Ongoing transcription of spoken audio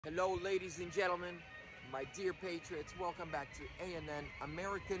Hello, ladies and gentlemen, my dear patriots. Welcome back to ANN,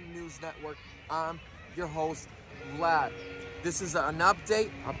 American News Network. I'm your host, Vlad. This is an update,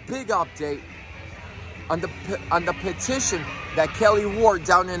 a big update on the petition that Kelly Ward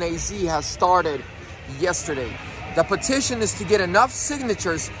down in AZ has started yesterday. The petition is to get enough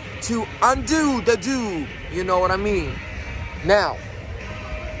signatures to undo the do. You know what I mean? Now,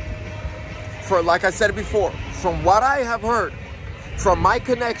 like I said before, from what I have heard from my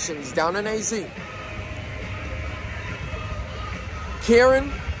connections down in AZ,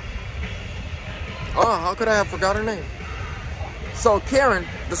 Karen, how could I have forgot her name? So Karen,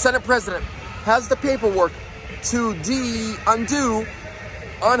 the Senate President, has the paperwork to undo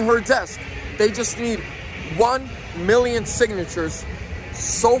on her desk. They just need 1 million signatures.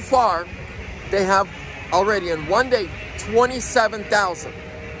 So far, they have already in one day 27,000.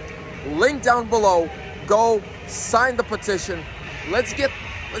 Link down below. Go sign the petition. Let's get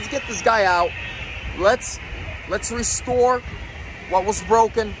this guy out. Let's restore what was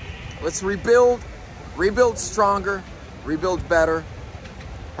broken. Let's rebuild stronger, rebuild better.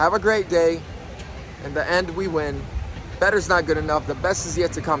 Have a great day. In the end, we win. Better's not good enough. The best is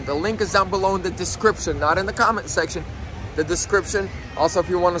yet to come. The link is down below in the description, not in the comment section. The description. Also, if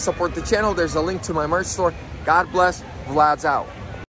you want to support the channel, there's a link to my merch store. God bless. Vlad's out.